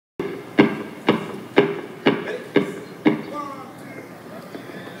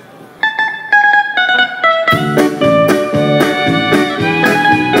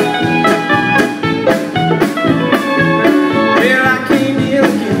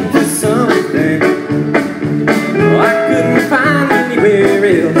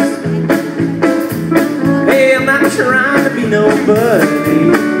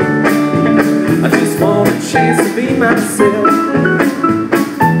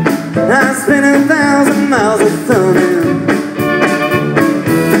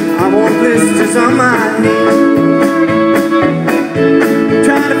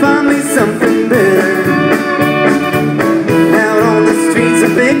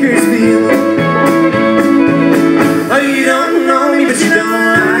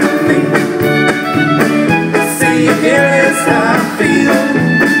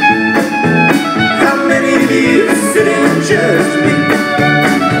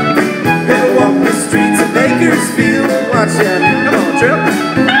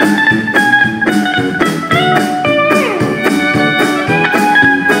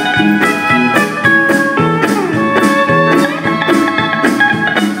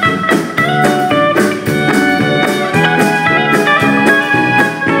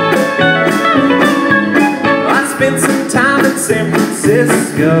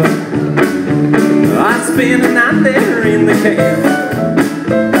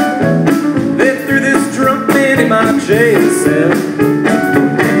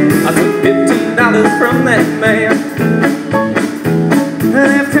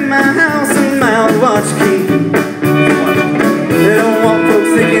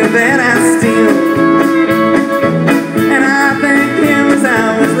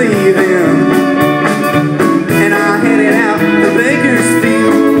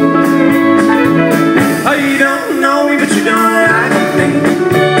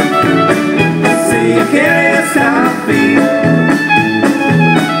I feel.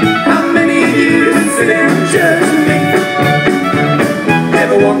 How many of you sit and judge me?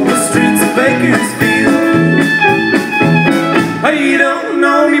 Never walk the streets of Bakersfield. Oh, you don't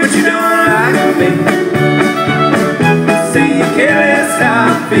know me, but you don't like me. Say you care less how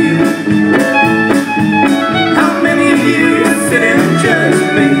I feel. How many of you sit and judge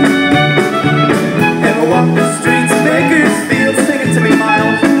me? Never walk the streets of Bakersfield. Sing it to me,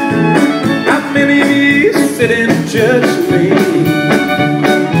 Miles. How many of you sit and judge me?